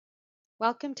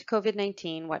Welcome to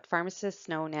COVID-19, What Pharmacists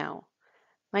Know Now.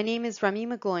 My name is Rumi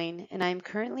McGloin, and I am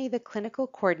currently the Clinical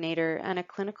Coordinator and a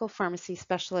Clinical Pharmacy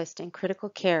Specialist in Critical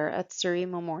Care at Surrey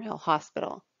Memorial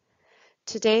Hospital.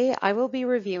 Today, I will be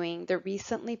reviewing the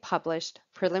recently published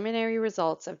preliminary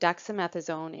results of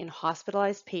dexamethasone in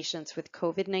hospitalized patients with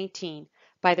COVID-19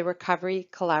 by the Recovery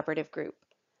Collaborative Group.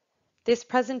 This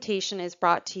presentation is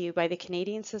brought to you by the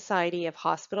Canadian Society of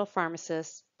Hospital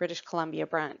Pharmacists, British Columbia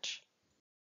branch.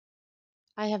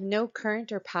 I have no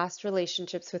current or past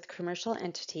relationships with commercial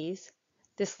entities.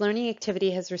 This learning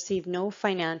activity has received no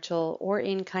financial or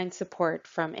in-kind support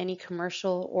from any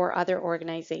commercial or other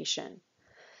organization.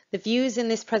 The views in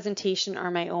this presentation are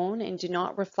my own and do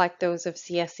not reflect those of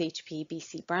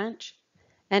CSHP-BC branch.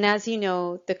 And as you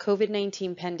know, the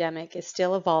COVID-19 pandemic is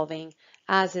still evolving,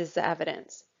 as is the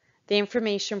evidence. The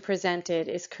information presented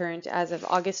is current as of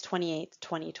August 28,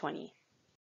 2020.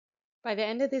 By the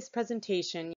end of this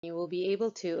presentation, you will be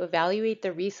able to evaluate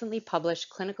the recently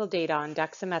published clinical data on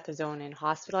dexamethasone in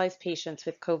hospitalized patients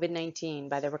with COVID-19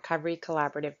 by the Recovery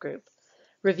Collaborative Group,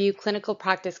 review clinical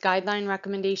practice guideline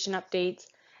recommendation updates,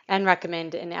 and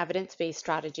recommend an evidence-based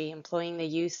strategy employing the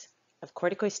use of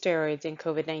corticosteroids in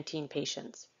COVID-19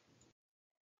 patients.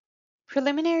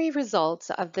 Preliminary results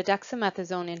of the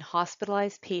dexamethasone in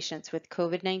hospitalized patients with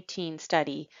COVID-19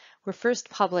 study were first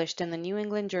published in the New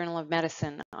England Journal of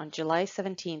Medicine on July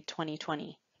 17,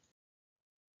 2020.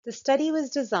 The study was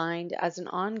designed as an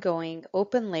ongoing,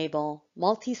 open-label,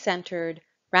 multi-centered,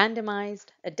 randomized,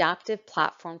 adaptive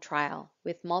platform trial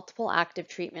with multiple active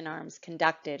treatment arms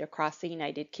conducted across the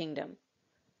United Kingdom.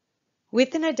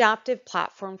 With an adaptive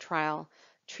platform trial,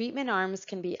 treatment arms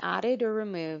can be added or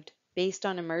removed based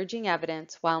on emerging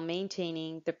evidence while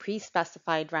maintaining the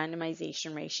pre-specified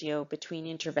randomization ratio between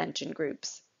intervention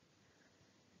groups.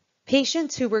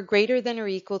 Patients who were greater than or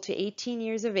equal to 18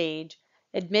 years of age,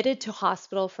 admitted to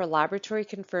hospital for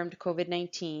laboratory-confirmed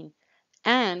COVID-19,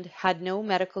 and had no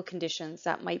medical conditions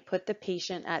that might put the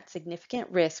patient at significant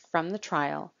risk from the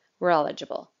trial were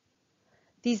eligible.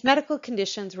 These medical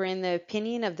conditions were in the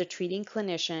opinion of the treating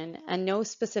clinician, and no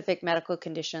specific medical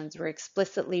conditions were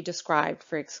explicitly described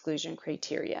for exclusion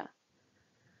criteria.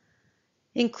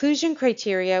 Inclusion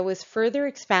criteria was further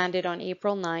expanded on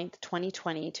April 9,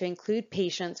 2020 to include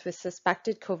patients with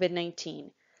suspected COVID-19,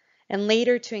 and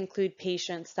later to include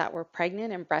patients that were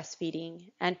pregnant and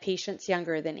breastfeeding, and patients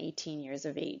younger than 18 years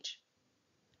of age.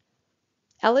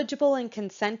 Eligible and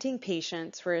consenting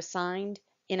patients were assigned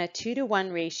in a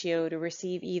 2-to-1 ratio to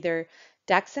receive either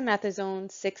dexamethasone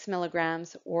 6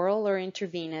 mg oral or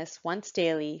intravenous once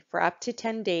daily for up to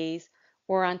 10 days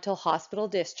or until hospital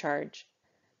discharge,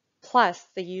 plus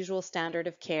the usual standard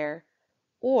of care,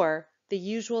 or the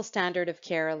usual standard of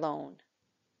care alone.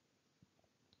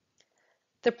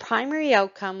 The primary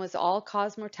outcome was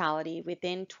all-cause mortality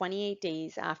within 28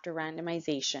 days after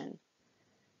randomization.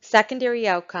 Secondary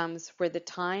outcomes were the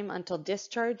time until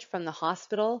discharge from the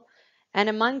hospital, and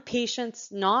among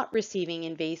patients not receiving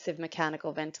invasive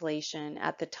mechanical ventilation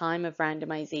at the time of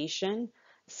randomization,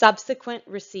 subsequent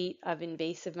receipt of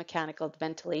invasive mechanical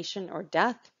ventilation or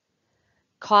death,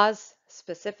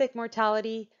 cause-specific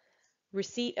mortality,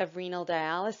 receipt of renal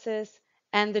dialysis,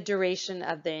 and the duration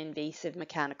of the invasive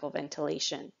mechanical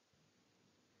ventilation.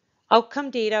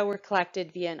 Outcome data were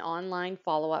collected via an online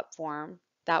follow-up form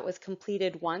that was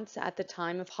completed once at the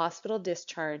time of hospital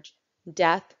discharge,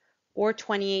 death, or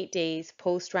 28 days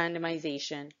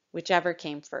post-randomization, whichever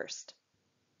came first.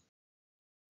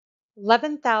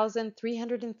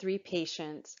 11,303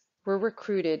 patients were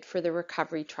recruited for the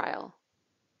recovery trial,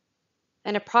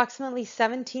 and approximately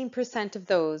 17% of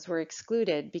those were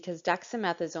excluded because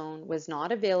dexamethasone was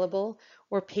not available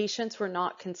or patients were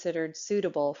not considered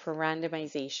suitable for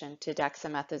randomization to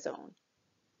dexamethasone.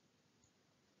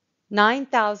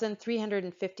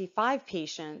 9,355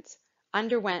 patients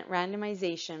underwent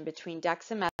randomization between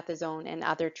dexamethasone and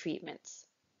other treatments.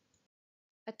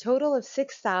 A total of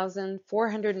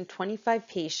 6,425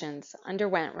 patients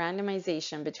underwent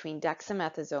randomization between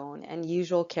dexamethasone and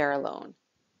usual care alone.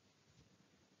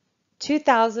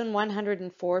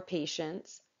 2,104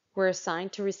 patients were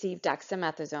assigned to receive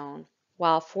dexamethasone,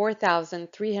 while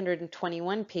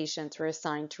 4,321 patients were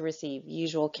assigned to receive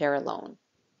usual care alone.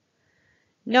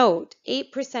 Note,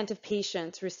 8% of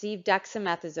patients received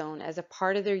dexamethasone as a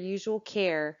part of their usual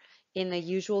care in the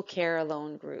usual care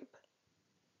alone group.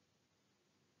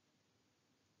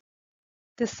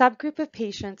 The subgroup of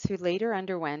patients who later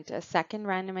underwent a second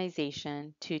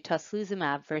randomization to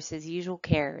tocilizumab versus usual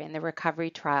care in the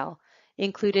recovery trial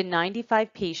included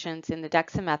 95 patients in the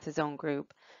dexamethasone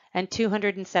group and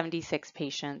 276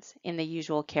 patients in the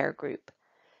usual care group.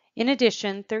 In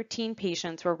addition, 13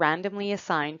 patients were randomly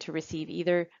assigned to receive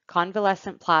either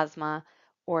convalescent plasma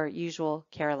or usual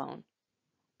care alone.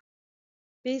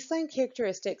 Baseline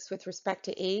characteristics with respect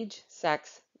to age,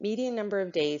 sex, median number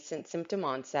of days since symptom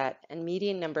onset, and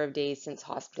median number of days since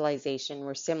hospitalization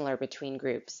were similar between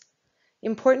groups.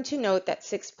 Important to note that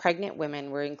 6 pregnant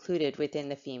women were included within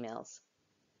the females.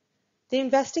 The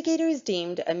investigators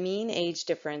deemed a mean age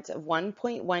difference of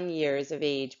 1.1 years of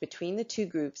age between the two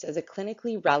groups as a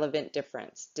clinically relevant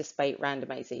difference, despite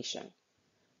randomization.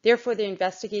 Therefore, the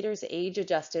investigators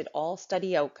age-adjusted all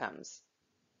study outcomes.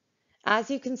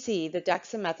 As you can see, the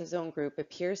dexamethasone group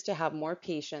appears to have more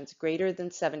patients greater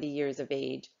than 70 years of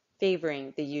age,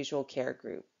 favoring the usual care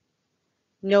group.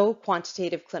 No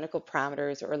quantitative clinical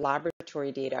parameters or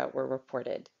laboratory data were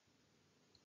reported.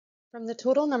 From the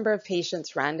total number of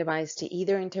patients randomized to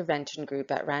either intervention group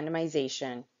at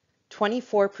randomization,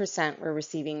 24% were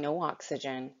receiving no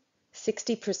oxygen,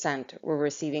 60% were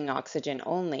receiving oxygen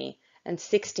only, and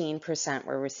 16%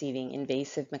 were receiving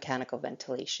invasive mechanical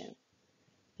ventilation.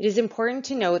 It is important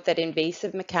to note that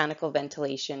invasive mechanical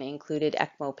ventilation included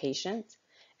ECMO patients,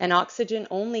 and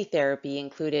oxygen-only therapy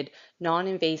included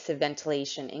non-invasive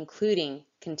ventilation, including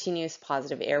continuous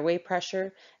positive airway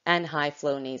pressure and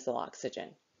high-flow nasal oxygen.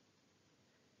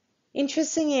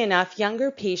 Interestingly enough,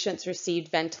 younger patients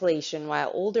received ventilation while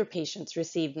older patients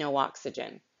received no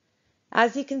oxygen.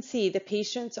 As you can see, the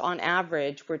patients on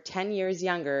average were 10 years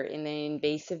younger in the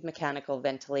invasive mechanical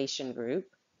ventilation group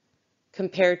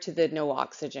compared to the no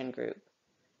oxygen group.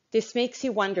 This makes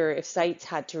you wonder if sites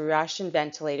had to ration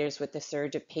ventilators with the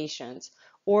surge of patients,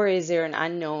 or is there an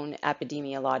unknown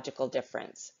epidemiological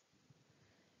difference?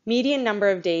 Median number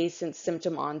of days since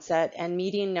symptom onset and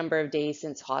median number of days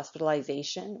since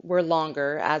hospitalization were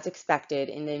longer, as expected,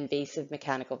 in the invasive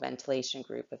mechanical ventilation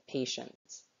group of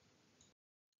patients.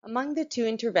 Among the two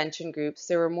intervention groups,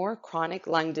 there were more chronic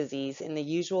lung disease in the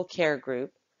usual care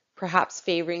group, perhaps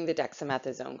favoring the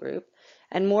dexamethasone group,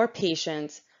 and more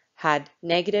patients had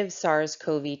negative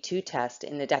SARS-CoV-2 test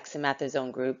in the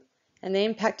dexamethasone group, and the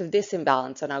impact of this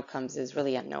imbalance on outcomes is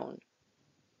really unknown.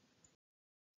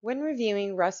 When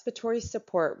reviewing respiratory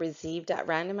support received at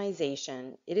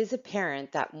randomization, it is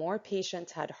apparent that more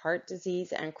patients had heart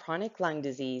disease and chronic lung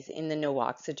disease in the no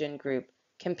oxygen group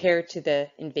compared to the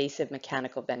invasive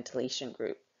mechanical ventilation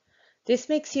group. This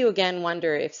makes you again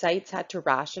wonder if sites had to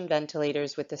ration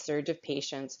ventilators with the surge of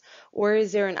patients, or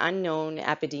is there an unknown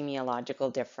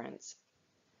epidemiological difference?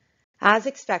 As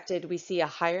expected, we see a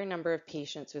higher number of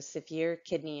patients with severe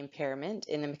kidney impairment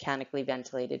in the mechanically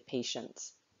ventilated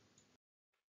patients.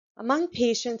 Among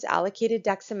patients allocated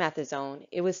dexamethasone,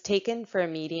 it was taken for a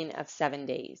median of 7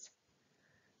 days.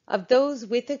 Of those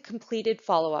with a completed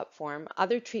follow-up form,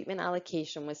 other treatment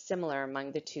allocation was similar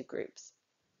among the two groups.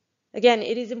 Again,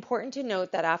 it is important to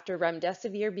note that after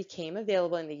remdesivir became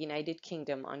available in the United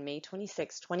Kingdom on May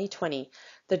 26, 2020,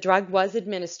 the drug was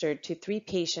administered to 3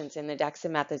 patients in the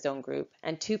dexamethasone group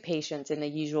and 2 patients in the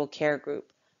usual care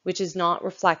group, which is not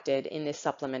reflected in this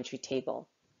supplementary table.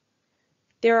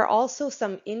 There are also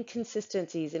some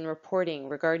inconsistencies in reporting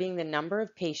regarding the number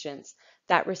of patients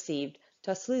that received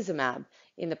tocilizumab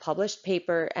in the published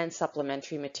paper and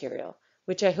supplementary material,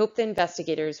 which I hope the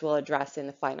investigators will address in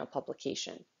the final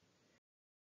publication.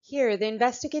 Here, the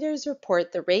investigators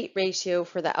report the rate ratio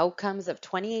for the outcomes of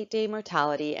 28-day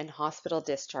mortality and hospital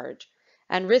discharge,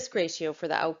 and risk ratio for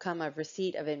the outcome of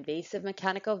receipt of invasive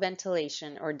mechanical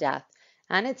ventilation or death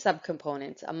and its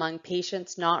subcomponents among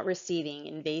patients not receiving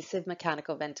invasive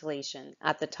mechanical ventilation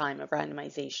at the time of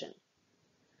randomization.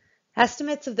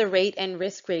 Estimates of the rate and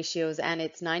risk ratios and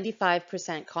its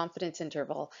 95% confidence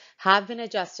interval have been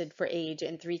adjusted for age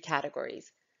in 3 categories: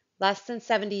 less than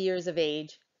 70 years of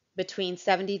age, between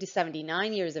 70 to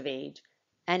 79 years of age,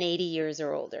 and 80 years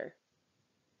or older.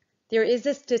 There is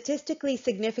a statistically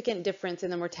significant difference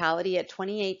in the mortality at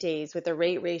 28 days with a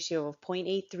rate ratio of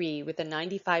 0.83 with a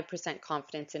 95%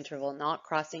 confidence interval not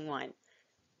crossing 1,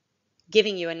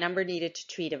 giving you a number needed to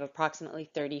treat of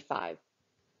approximately 35.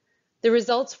 The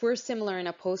results were similar in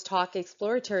a post-hoc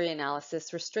exploratory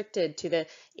analysis restricted to the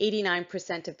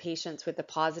 89% of patients with a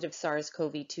positive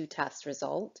SARS-CoV-2 test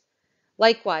result.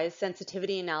 Likewise,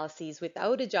 sensitivity analyses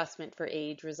without adjustment for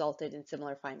age resulted in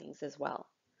similar findings as well.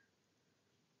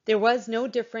 There was no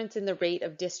difference in the rate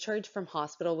of discharge from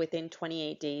hospital within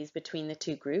 28 days between the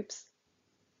two groups.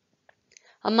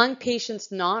 Among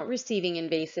patients not receiving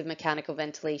invasive mechanical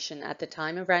ventilation at the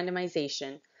time of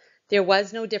randomization, there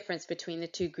was no difference between the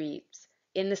two groups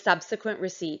in the subsequent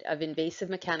receipt of invasive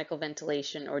mechanical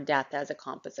ventilation or death as a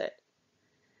composite.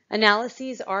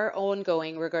 Analyses are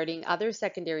ongoing regarding other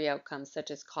secondary outcomes such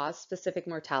as cause-specific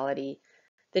mortality,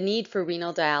 the need for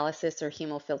renal dialysis or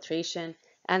hemofiltration,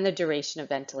 and the duration of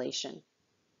ventilation.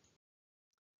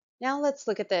 Now let's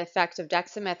look at the effect of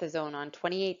dexamethasone on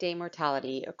 28-day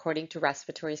mortality according to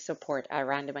respiratory support at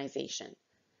randomization.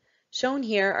 Shown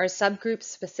here are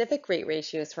subgroup-specific rate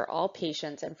ratios for all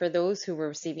patients and for those who were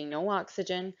receiving no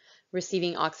oxygen,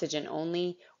 receiving oxygen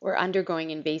only, or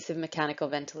undergoing invasive mechanical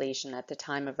ventilation at the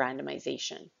time of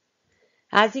randomization.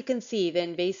 As you can see, the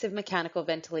invasive mechanical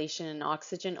ventilation and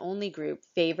oxygen-only group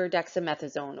favor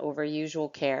dexamethasone over usual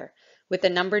care, with the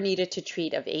number needed to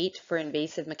treat of 8 for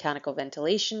invasive mechanical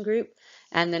ventilation group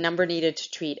and the number needed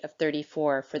to treat of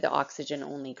 34 for the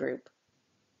oxygen-only group.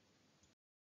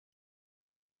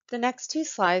 The next two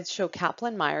slides show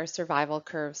Kaplan-Meier survival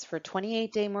curves for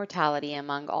 28-day mortality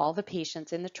among all the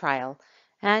patients in the trial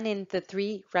and in the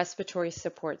 3 respiratory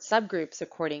support subgroups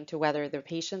according to whether the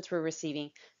patients were receiving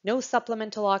no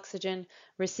supplemental oxygen,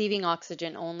 receiving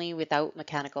oxygen only without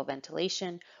mechanical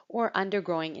ventilation, or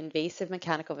undergoing invasive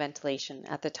mechanical ventilation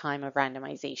at the time of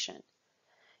randomization.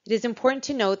 It is important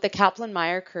to note the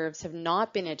Kaplan-Meier curves have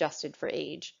not been adjusted for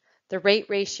age. The rate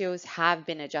ratios have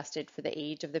been adjusted for the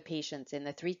age of the patients in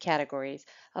the 3 categories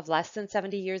of less than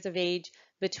 70 years of age,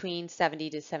 between 70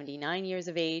 to 79 years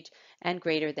of age, and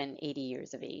greater than 80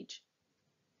 years of age.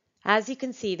 As you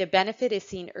can see, the benefit is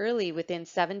seen early within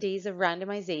 7 days of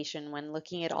randomization when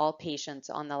looking at all patients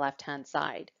on the left-hand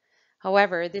side.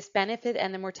 However, this benefit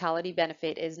and the mortality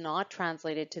benefit is not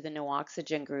translated to the no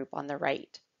oxygen group on the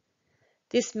right.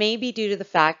 This may be due to the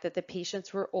fact that the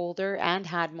patients were older and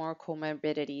had more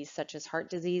comorbidities such as heart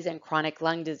disease and chronic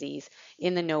lung disease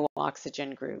in the no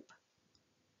oxygen group.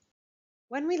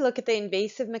 When we look at the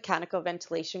invasive mechanical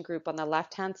ventilation group on the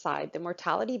left-hand side, the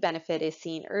mortality benefit is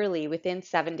seen early within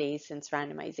 7 days since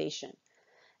randomization,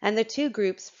 and the two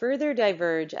groups further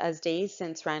diverge as days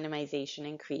since randomization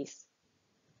increase.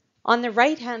 On the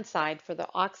right-hand side for the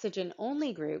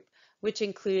oxygen-only group, which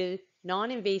included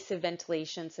non-invasive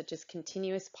ventilation such as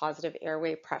continuous positive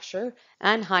airway pressure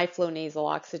and high-flow nasal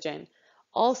oxygen,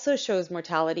 also shows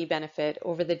mortality benefit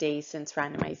over the days since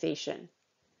randomization.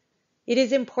 It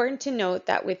is important to note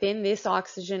that within this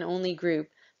oxygen-only group,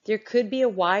 there could be a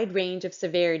wide range of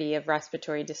severity of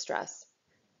respiratory distress.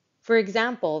 For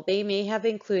example, they may have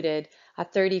included a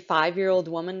 35-year-old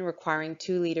woman requiring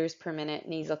 2 liters per minute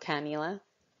nasal cannula,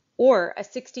 or a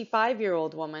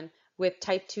 65-year-old woman with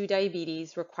type 2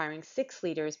 diabetes requiring 6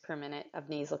 liters per minute of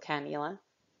nasal cannula,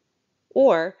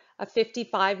 or a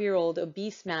 55-year-old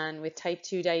obese man with type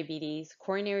 2 diabetes,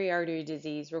 coronary artery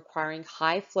disease requiring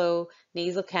high-flow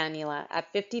nasal cannula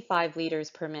at 55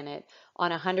 liters per minute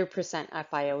on 100%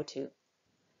 FiO2.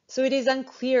 So it is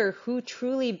unclear who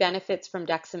truly benefits from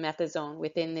dexamethasone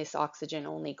within this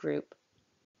oxygen-only group.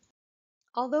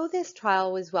 Although this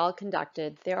trial was well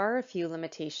conducted, there are a few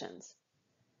limitations.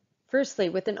 Firstly,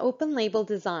 with an open label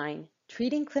design,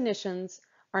 treating clinicians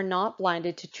are not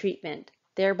blinded to treatment,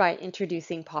 thereby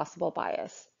introducing possible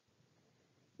bias.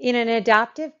 In an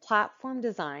adaptive platform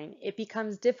design, it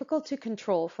becomes difficult to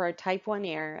control for a type 1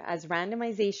 error as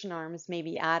randomization arms may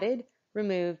be added,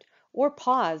 removed, or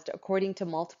paused according to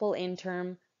multiple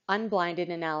interim, unblinded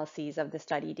analyses of the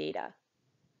study data.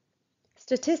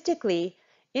 Statistically,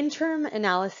 interim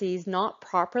analyses not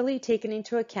properly taken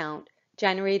into account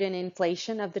generate an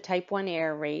inflation of the type 1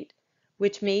 error rate,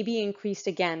 which may be increased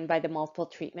again by the multiple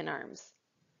treatment arms.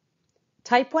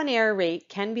 Type 1 error rate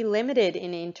can be limited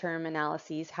in interim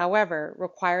analyses, however,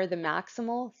 require the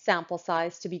maximal sample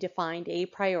size to be defined a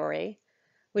priori,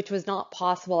 which was not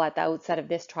possible at the outset of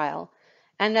this trial,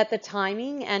 and that the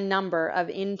timing and number of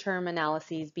interim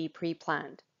analyses be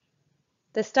pre-planned.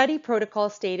 The study protocol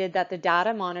stated that the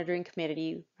data monitoring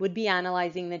committee would be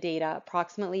analyzing the data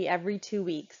approximately every 2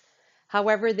 weeks.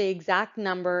 However, the exact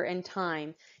number and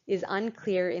time is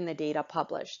unclear in the data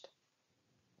published.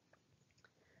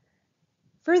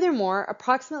 Furthermore,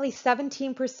 approximately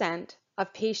 17%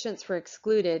 of patients were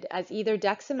excluded as either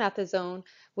dexamethasone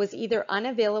was either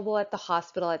unavailable at the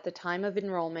hospital at the time of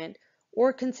enrollment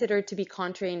or considered to be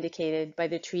contraindicated by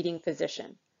the treating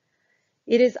physician.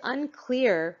 It is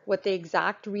unclear what the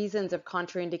exact reasons of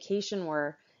contraindication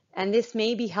were, and this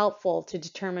may be helpful to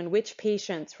determine which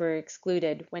patients were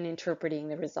excluded when interpreting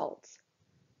the results.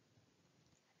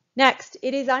 Next,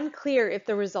 it is unclear if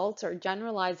the results are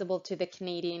generalizable to the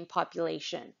Canadian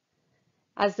population,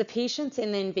 as the patients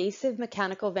in the invasive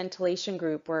mechanical ventilation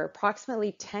group were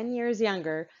approximately 10 years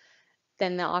younger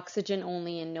than the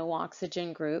oxygen-only and no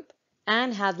oxygen group,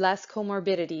 and had less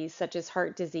comorbidities such as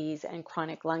heart disease and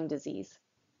chronic lung disease.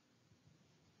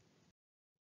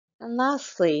 And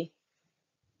lastly,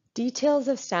 details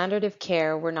of standard of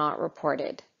care were not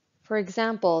reported. For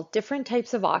example, different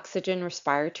types of oxygen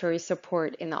respiratory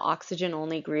support in the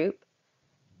oxygen-only group,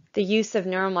 the use of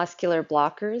neuromuscular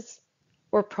blockers,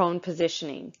 or prone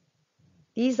positioning.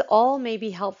 These all may be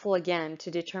helpful again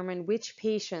to determine which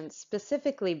patients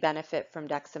specifically benefit from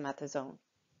dexamethasone.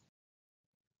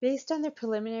 Based on the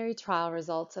preliminary trial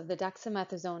results of the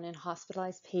dexamethasone in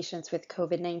hospitalized patients with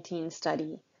COVID-19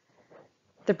 study,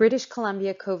 the British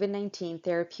Columbia COVID-19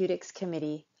 Therapeutics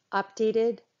Committee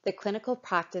updated the clinical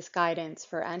practice guidance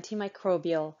for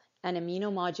antimicrobial and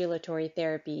immunomodulatory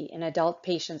therapy in adult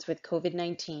patients with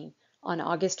COVID-19 on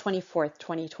August 24,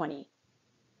 2020.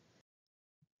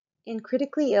 In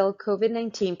critically ill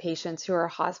COVID-19 patients who are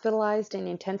hospitalized in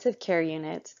intensive care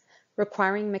units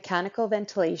requiring mechanical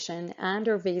ventilation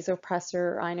and/or vasopressor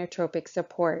or inotropic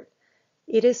support,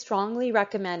 it is strongly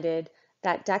recommended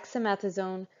that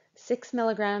dexamethasone 6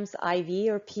 milligrams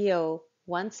IV or PO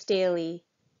once daily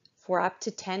for up to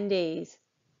 10 days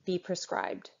be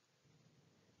prescribed.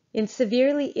 In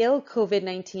severely ill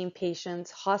COVID-19 patients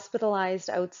hospitalized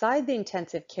outside the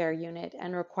intensive care unit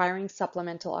and requiring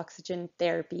supplemental oxygen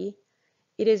therapy,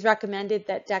 it is recommended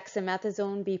that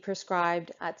dexamethasone be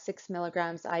prescribed at 6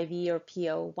 milligrams IV or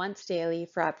PO once daily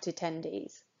for up to 10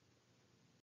 days.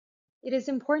 It is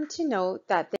important to note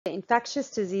that the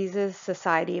Infectious Diseases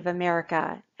Society of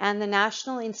America and the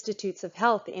National Institutes of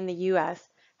Health in the US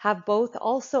have both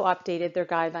also updated their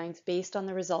guidelines based on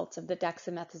the results of the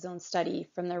dexamethasone study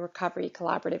from the Recovery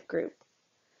Collaborative Group.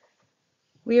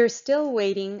 We are still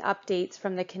awaiting updates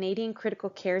from the Canadian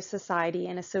Critical Care Society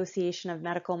and Association of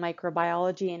Medical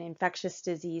Microbiology and Infectious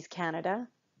Disease Canada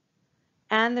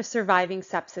and the Surviving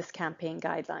Sepsis Campaign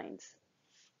guidelines.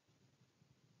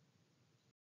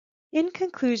 In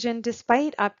conclusion,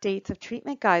 despite updates of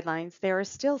treatment guidelines, there are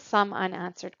still some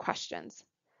unanswered questions.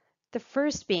 The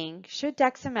first being, should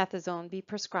dexamethasone be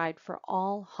prescribed for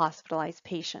all hospitalized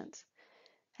patients?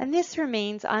 And this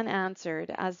remains unanswered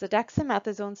as the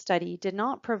dexamethasone study did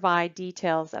not provide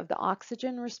details of the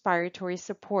oxygen respiratory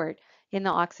support in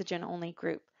the oxygen-only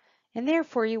group. And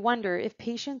therefore you wonder if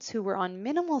patients who were on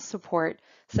minimal support,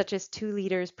 such as 2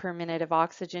 liters per minute of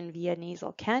oxygen via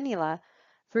nasal cannula,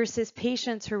 versus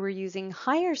patients who were using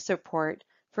higher support,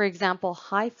 for example,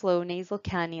 high flow nasal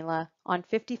cannula on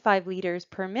 55 liters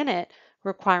per minute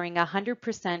requiring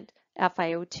 100%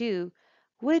 FiO2,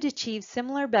 would achieve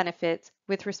similar benefits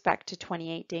with respect to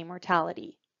 28-day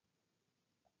mortality.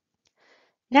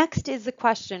 Next is the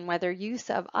question whether use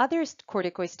of other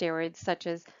corticosteroids such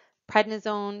as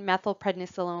prednisone,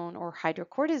 methylprednisolone, or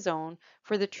hydrocortisone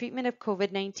for the treatment of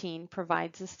COVID-19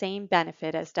 provides the same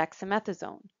benefit as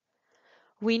dexamethasone.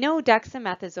 We know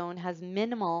dexamethasone has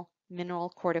minimal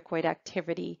mineralocorticoid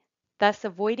activity, thus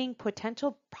avoiding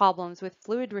potential problems with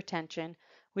fluid retention,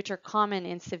 which are common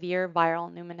in severe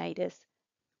viral pneumonitis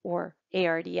or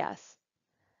ARDS.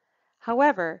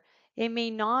 However, it may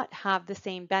not have the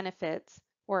same benefits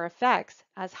or effects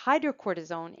as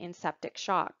hydrocortisone in septic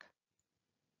shock.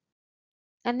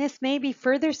 And this may be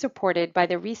further supported by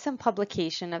the recent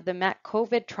publication of the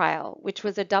MET-COVID trial, which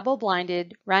was a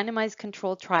double-blinded randomized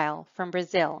controlled trial from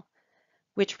Brazil,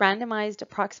 which randomized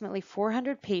approximately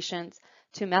 400 patients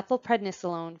to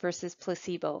methylprednisolone versus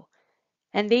placebo,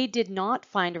 and they did not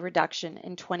find a reduction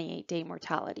in 28-day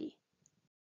mortality.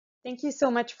 Thank you so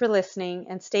much for listening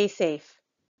and stay safe.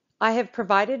 I have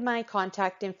provided my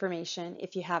contact information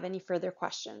if you have any further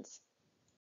questions.